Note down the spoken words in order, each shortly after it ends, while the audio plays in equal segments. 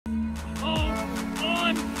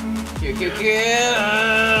on!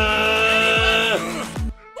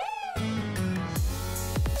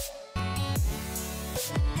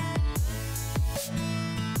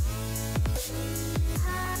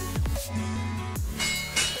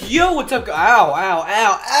 Yo, what's up? Ow, ow,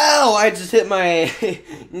 ow, ow! I just hit my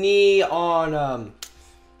knee on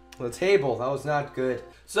the table. That was not good.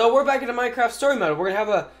 So we're back into Minecraft Story Mode. We're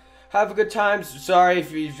gonna have a good time. Sorry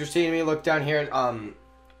if you're seeing me look down here. I'm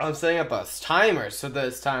setting up a timer so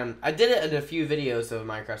this time. I did it in a few videos of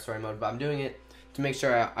Minecraft Story Mode, but I'm doing it to make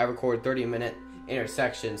sure I record 30-minute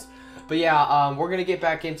intersections. But yeah, we're gonna get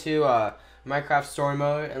back into Minecraft Story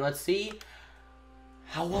Mode and let's see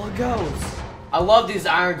how well it goes. I love these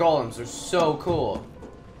iron golems. They're so cool.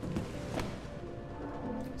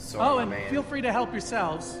 And feel free to help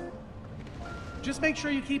yourselves. Just make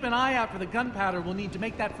sure you keep an eye out for the gunpowder we'll need to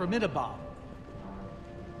make that formidabomb.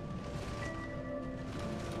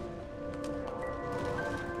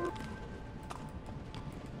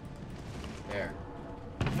 There.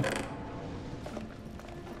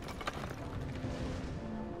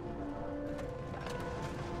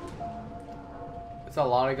 It's a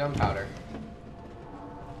lot of gunpowder.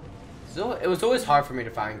 So it was always hard for me to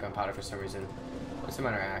find gunpowder for some reason. What's the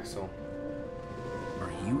matter, Axel?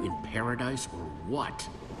 Are you in paradise or what?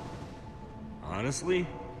 Honestly,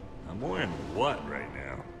 I'm wearing what right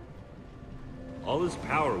now? All this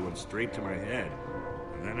power went straight to my head,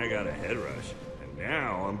 and then I got a head rush, and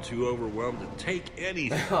now I'm too overwhelmed to take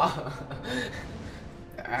anything.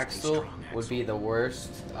 Axel would be the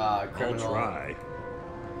worst criminal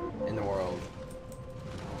in the world.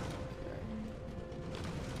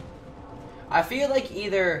 I feel like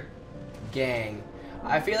either gang.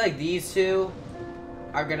 I feel like these two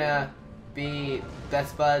are gonna be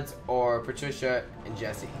best buds, or Patricia and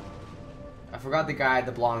Jesse. I forgot the guy,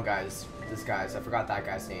 the blonde guys. This guy's. I forgot that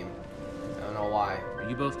guy's name. I don't know why. Are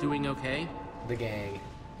you both doing okay? The gang.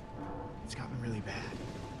 It's gotten really bad.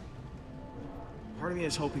 Part of me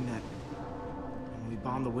is hoping that when we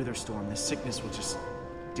bomb the Wither Storm, this sickness will just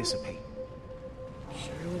dissipate.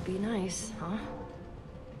 Sure would be nice, huh?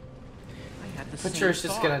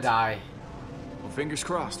 Patricia's gonna die. Well, fingers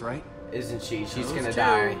crossed, right? Isn't she? She's gonna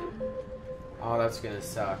die. Oh, that's gonna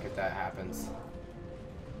suck if that happens.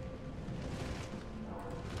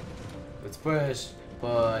 Let's push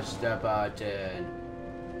the button.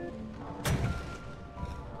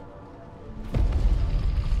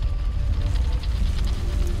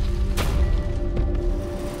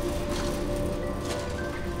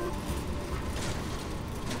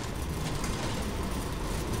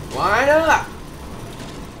 Why not?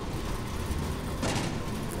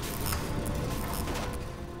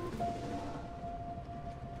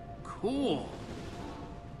 Cool.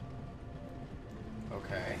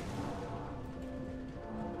 Okay.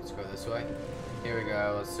 Let's go this way. Here we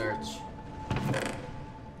go. Let's search.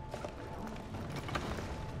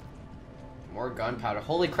 More gunpowder.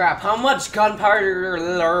 Holy crap. How much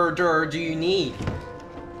gunpowder do you need?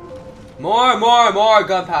 More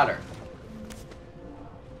gunpowder.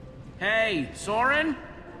 Hey, Soren?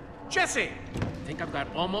 Jesse! I think I've got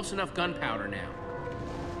almost enough gunpowder now.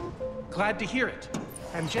 Glad to hear it.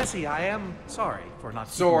 And Jesse, I am sorry for not.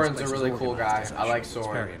 Soren's a really cool guy. I like Soren.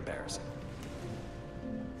 It's very embarrassing.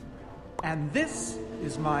 And this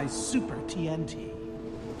is my Super TNT.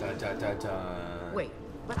 Da, da, da, da. Wait,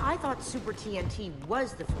 but I thought Super TNT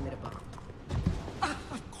was the formidabomb.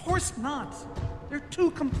 Of course not. They're two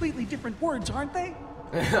completely different words, aren't they?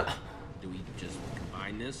 Do we just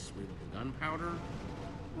combine this with the gunpowder?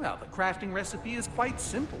 Well, the crafting recipe is quite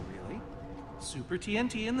simple, really. Super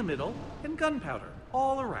TNT in the middle, and gunpowder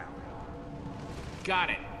all around.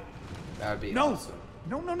 Got it. That would be No, awesome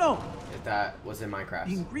no. if that was in Minecraft.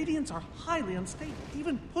 The ingredients are highly unstable.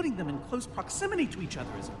 Even putting them in close proximity to each other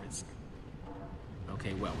is a risk.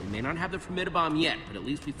 Okay, well, we may not have the formidabomb yet, but at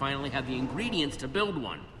least we finally have the ingredients to build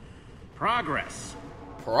one. Progress.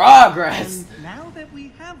 Progress! And now that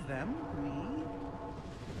we have them,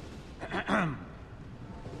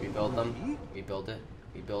 We build them. We build it.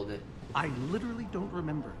 We build it. I literally don't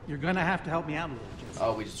remember. You're gonna have to help me out a little, Jesse.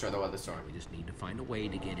 Oh, we destroy the weather storm. We just need to find a way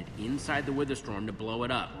to get it inside the Wither Storm to blow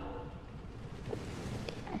it up.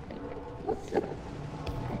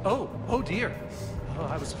 Oh dear. Oh,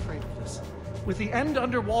 I was afraid of this. With the end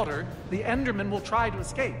underwater, the Enderman will try to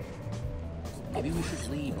escape. Maybe we should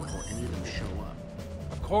leave before any of them show up.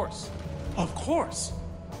 Of course. Of course.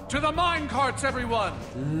 To the mine carts, everyone!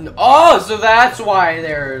 Oh, so that's why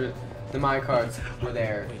the minecarts were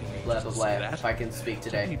there. Blah, blah, blah. If I can speak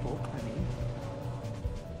today. People, I mean.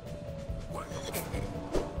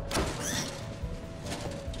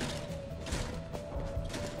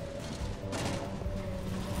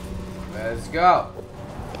 Let's go.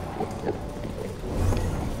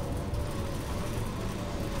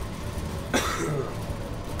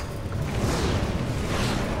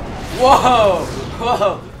 Whoa!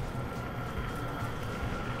 Whoa!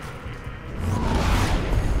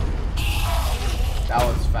 That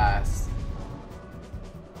was fast.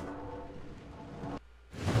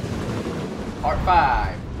 Part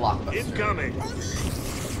 5, Blockbuster. Incoming.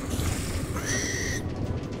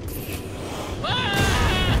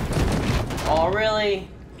 Oh, really?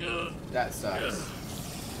 That sucks.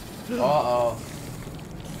 Uh-oh.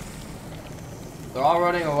 They're all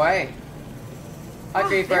running away. Hi,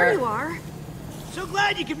 Creeper. There you are. So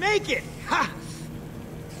glad you could make it. Ha!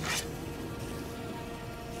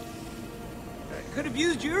 I could have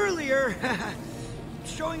used you earlier.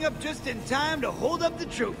 Showing up just in time to hold up the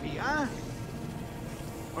trophy, huh?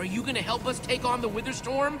 Are you gonna help us take on the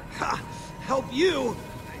Witherstorm? Ha! Help you?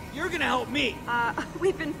 You're gonna help me.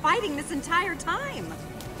 We've been fighting this entire time.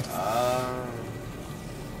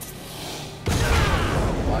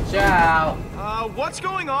 Watch out. What's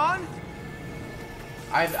going on?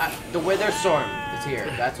 The Witherstorm is here.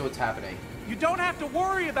 That's what's happening. You don't have to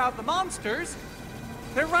worry about the monsters.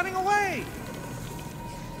 They're running away.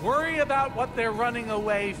 Worry about what they're running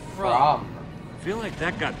away from. I feel like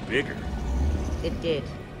that got bigger. It did.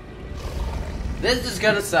 This is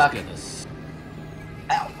gonna suck.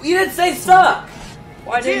 You didn't say suck!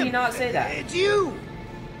 Why did you not say that? It's you!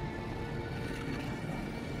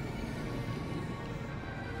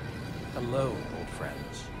 Hello, old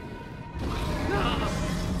friends.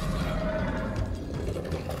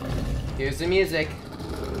 Here's the music.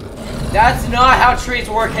 That's not how trees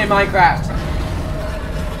work in Minecraft.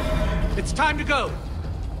 It's time to go.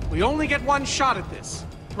 We only get one shot at this.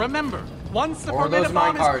 Remember, once the Or those forbidden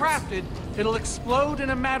bomb is minecarts. crafted, it'll explode in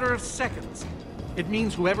a matter of seconds. It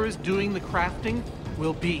means whoever is doing the crafting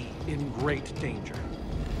will be in great danger.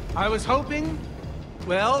 I was hoping,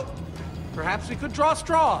 well, perhaps we could draw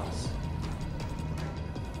straws.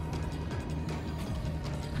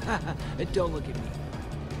 Don't look at me.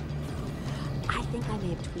 I think I may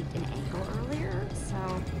have tweaked an ankle earlier,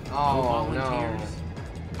 so... Oh, no. volunteers?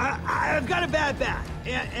 I've got a bad back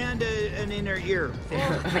and an inner ear.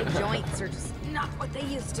 My joints are just not what they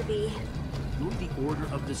used to be. You're the Order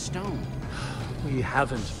of the Stone. We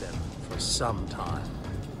haven't been for some time.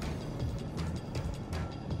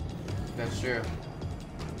 That's true.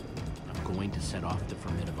 I'm going to set off the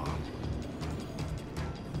Formidabomb.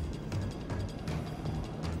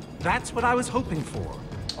 That's what I was hoping for.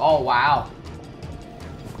 Oh, wow.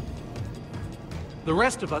 The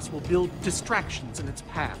rest of us will build distractions in its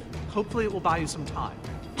path. Hopefully it will buy you some time.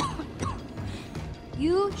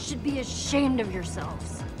 You should be ashamed of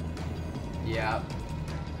yourselves. Yeah.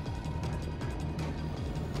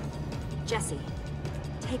 Jesse,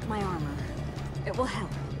 take my armor. It will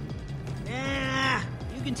help. Nah,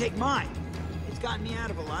 you can take mine. It's gotten me out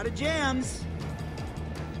of a lot of jams.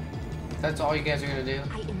 That's all you guys are gonna do?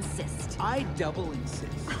 I insist. I double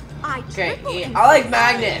insist. I Okay, triple insist. I like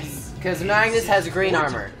Magnus, because Magnus has green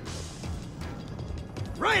armor.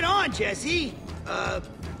 Right on, Jesse.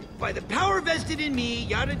 By the power vested in me,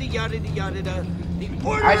 yada da yada da yada da. The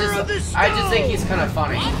Order of the Stone. I just think he's kind of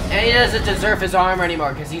funny. And he doesn't deserve his armor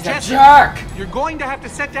anymore, because he's a Jesse, jerk! You're going to have to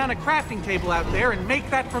set down a crafting table out there and make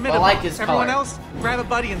that formidable. I like his Everyone color. else, grab a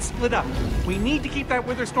buddy and split up. We need to keep that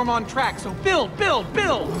Witherstorm on track, so build, build,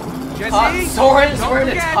 build! Jesse, Soren's don't wearing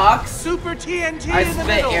a forget, tux? Super TNT I in the spit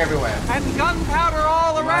middle. everywhere. And gunpowder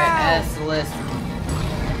all My around. S list.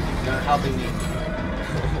 Not helping me.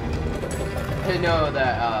 I didn't know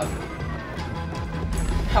that,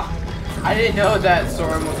 I didn't know that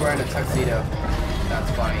Soren was wearing a tuxedo.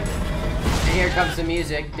 That's funny. And here comes the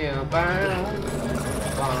music. Do bow,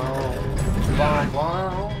 bow, bow,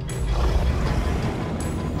 bow.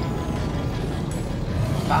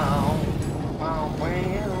 Bow, bow,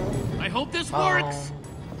 bow. I hope this Bow. works.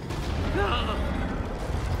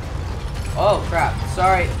 Oh crap!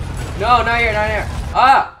 Sorry. No, not here, not here.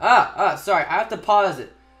 Sorry. I have to pause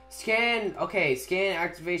it. Scan. Okay, scan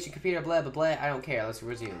activation computer. Blah blah blah. I don't care. Let's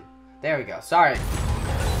resume. There we go. Sorry.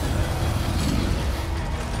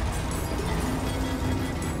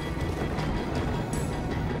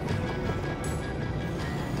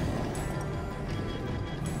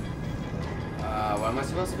 What am I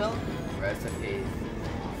supposed to build? Recipe.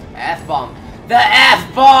 F-bomb. The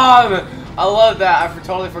F-bomb! I love that. I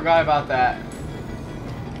totally forgot about that.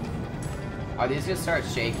 Are these gonna start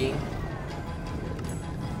shaking?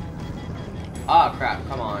 Oh crap,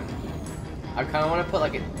 come on. I kinda wanna put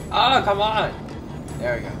like a... Oh, come on!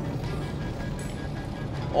 There we go.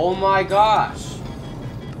 Oh my gosh!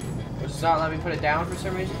 Which does not let me put it down for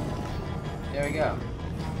some reason? There we go.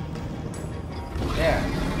 There.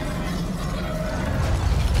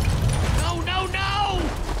 No, no, no!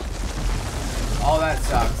 Oh, that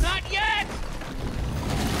sucks. Not yet!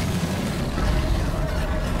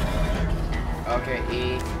 Okay,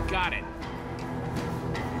 E. Got it.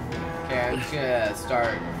 Okay, I'm just gonna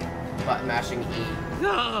start button mashing E.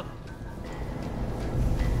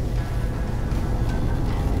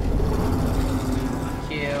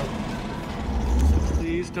 Q.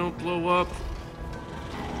 Please don't blow up.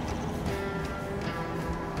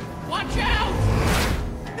 Watch out!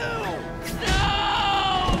 No! No!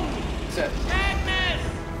 So, Magnus!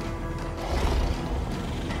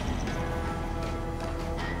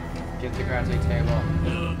 get the crafting table.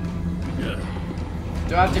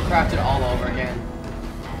 Do I have to craft it all over again?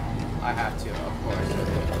 I have to, of course.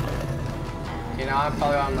 Okay, now I'm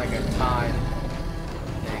probably on like a time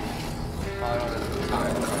thing. Probably on a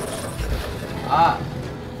time crunch. Ah!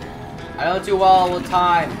 I don't do well with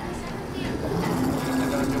time. I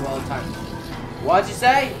don't do well with time. What'd you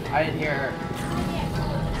say? I didn't hear her.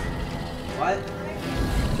 What?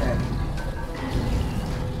 Okay.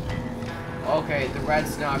 Okay, the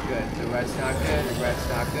red's not good. The red's not good. The red's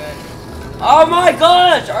not good. Oh my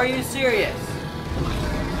gosh! Are you serious?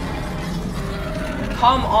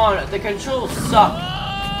 Come on, the controls suck.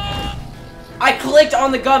 I clicked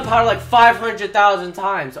on the gunpowder like 500,000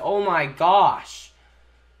 times. Oh my gosh.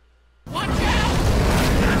 Watch out!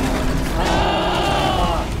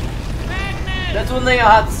 That's one thing I'll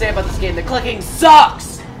have to say about this game. The clicking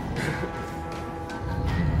sucks!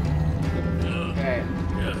 Okay.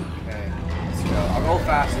 Okay. Let's go. I'll go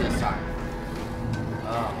faster this time.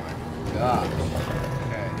 Oh my gosh.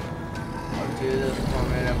 Okay. I'll do this 1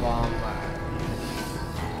 minute bomb last.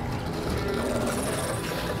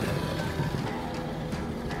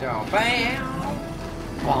 Down, bam!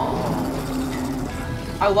 Boom.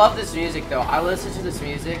 I love this music though. I listen to this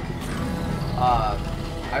music.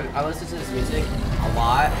 I listen to this music a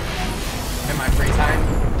lot in my free time.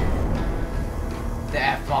 The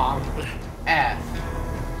F bomb. F.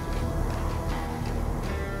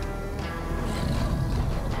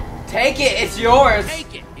 Take it. It's yours.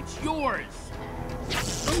 Take it. It's yours.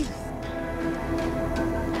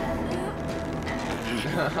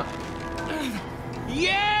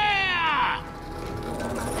 Yeah!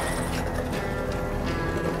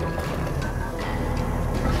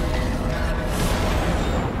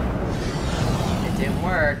 It didn't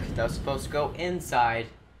work. That was supposed to go inside,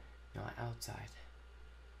 not outside.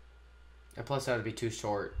 And plus, that would be too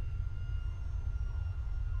short.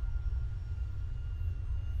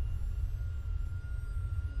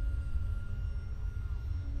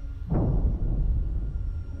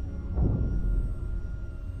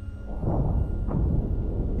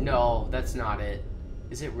 No, that's not it.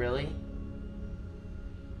 Is it really?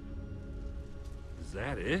 Is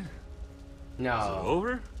that it? No. Is it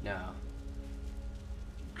over? No.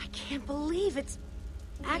 I can't believe it's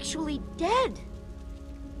actually dead.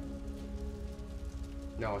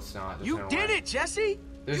 No, it's not. There's You no did way. it, Jesse!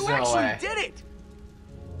 There's you no actually way. did it!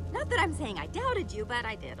 Not that I'm saying I doubted you, but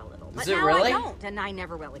I did a little. But Is it now really? I don't, and I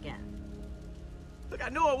never will again. Look, I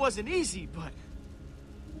know it wasn't easy, but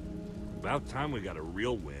About time we got a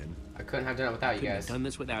real win. I couldn't have done it without you Couldn't guys. have done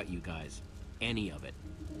this without you guys. Any of it.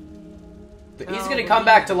 He's gonna come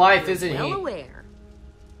back to life, You're isn't well he? aware.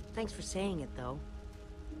 Thanks for saying it, though.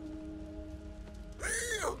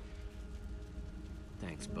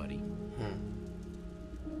 Thanks, buddy.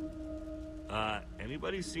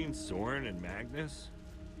 Anybody seen Soren and Magnus?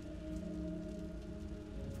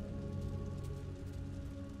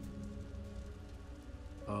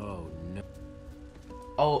 Oh, no.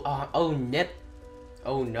 Oh, nip.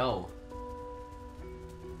 Oh, no.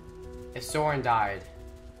 If Soren died.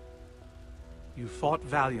 You fought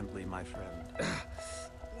valiantly, my friend.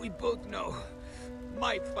 We both know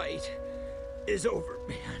my fight is over,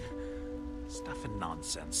 man. Stuff and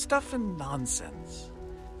nonsense. Stuff and nonsense.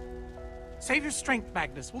 Save your strength,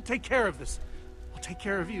 Magnus. We'll take care of this. We'll take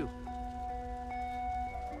care of you.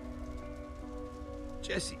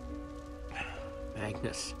 Jesse,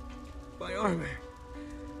 Magnus. my armor.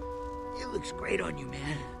 It looks great on you,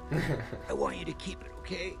 man. I want you to keep it,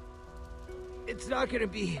 okay? It's not gonna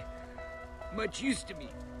be much use to me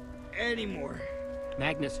anymore.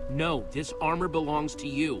 Magnus, no. This armor belongs to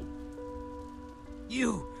you.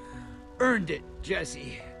 You earned it,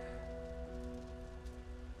 Jesse.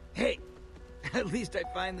 Hey, at least I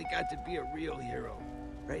finally got to be a real hero,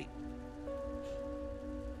 right?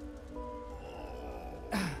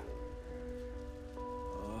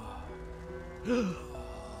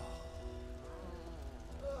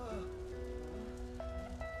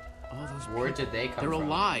 All those Where people, did they come they're from?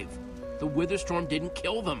 alive. The Wither Storm didn't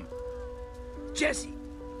kill them. Jesse,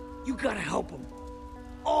 you gotta help them.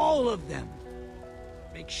 All of them.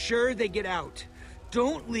 Make sure they get out.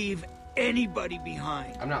 Don't leave anybody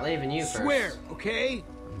behind. I'm not leaving you first. Swear, okay?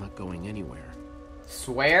 I'm not going anywhere.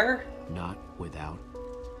 Swear? Not without.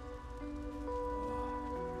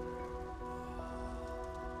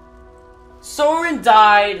 Soren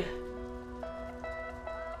died.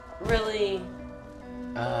 Really?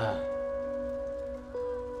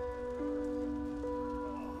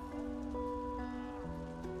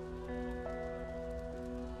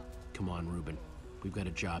 Come on, Reuben. We've got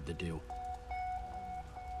a job to do.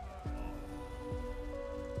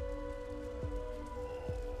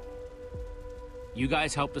 You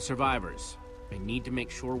guys help the survivors. I need to make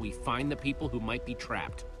sure we find the people who might be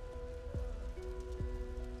trapped.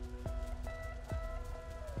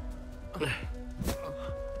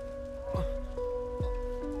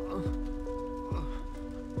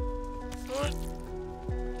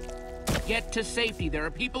 Get to safety. There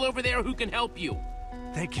are people over there who can help you.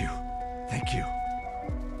 Thank you. Thank you.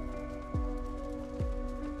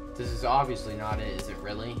 This is obviously not it, is it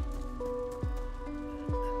really?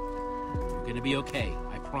 You're gonna be okay,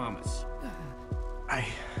 I promise. I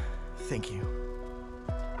thank you.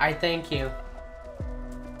 I thank you.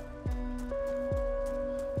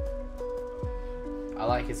 I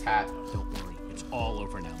like his hat. Don't worry, it's all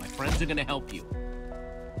over now. My friends are gonna help you.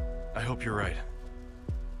 I hope you're right.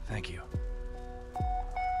 Thank you.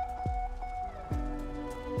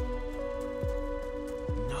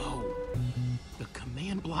 No. The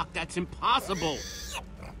command block, that's impossible.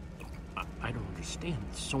 I don't understand.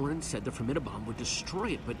 Soren said the Formidabomb would destroy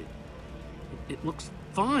it, but it looks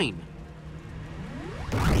fine.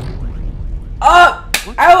 Oh!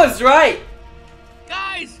 I was right!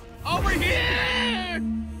 Guys! Over here!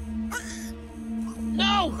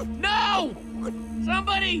 No! No!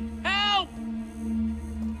 Somebody help!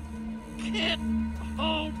 Can't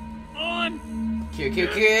hold on. Q, Q,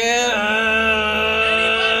 Q!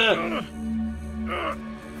 Anybody?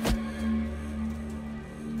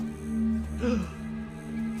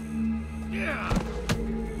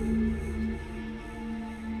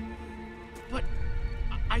 But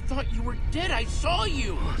I thought you were dead. I saw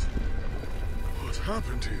you. What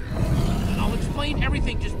happened here? I'll explain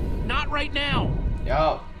everything, just not right now.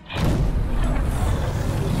 Yo.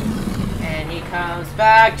 And he comes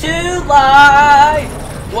back to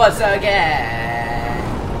life once again.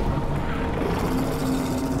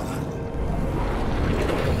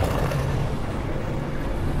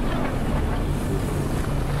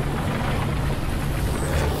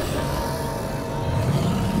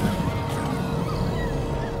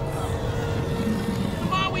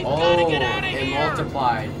 Come on, we've got to get out of it here.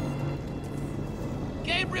 multiplied.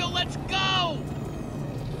 Gabriel, let's go.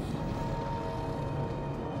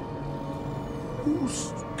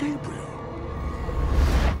 Who's Gabriel?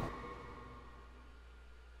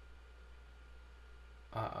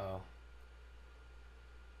 Uh-oh.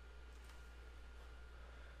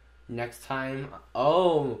 Next time...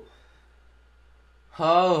 Oh!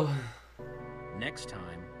 Oh! Next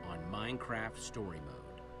time on Minecraft Story Mode.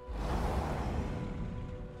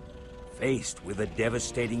 Faced with a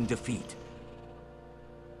devastating defeat,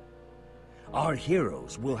 our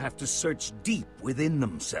heroes will have to search deep within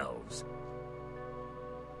themselves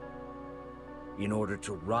in order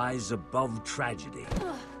to rise above tragedy,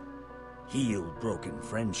 heal broken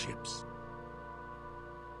friendships,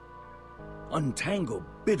 untangle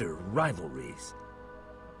bitter rivalries,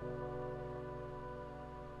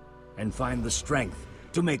 and find the strength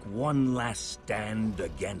to make one last stand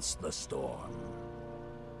against the storm.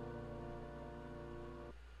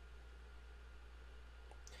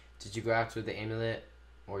 Did you go after the amulet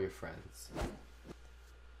or your friends?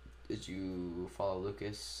 Did you follow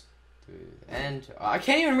Lucas through the end? Oh, I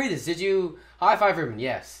can't even read this. Did you... High five, Ruben.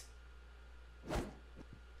 Yes.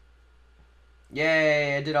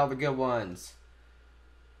 Yay, I did all the good ones.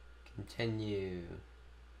 Continue.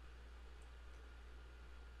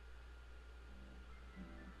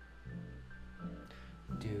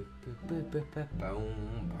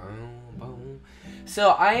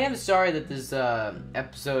 So I am sorry that this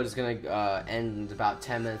episode is gonna end about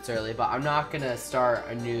 10 minutes early, but I'm not gonna start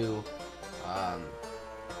a new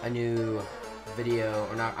video,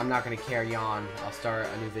 or not. I'm not gonna carry on. I'll start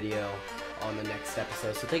a new video on the next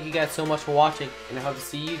episode. So thank you guys so much for watching, and I hope to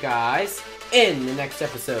see you guys in the next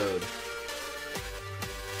episode.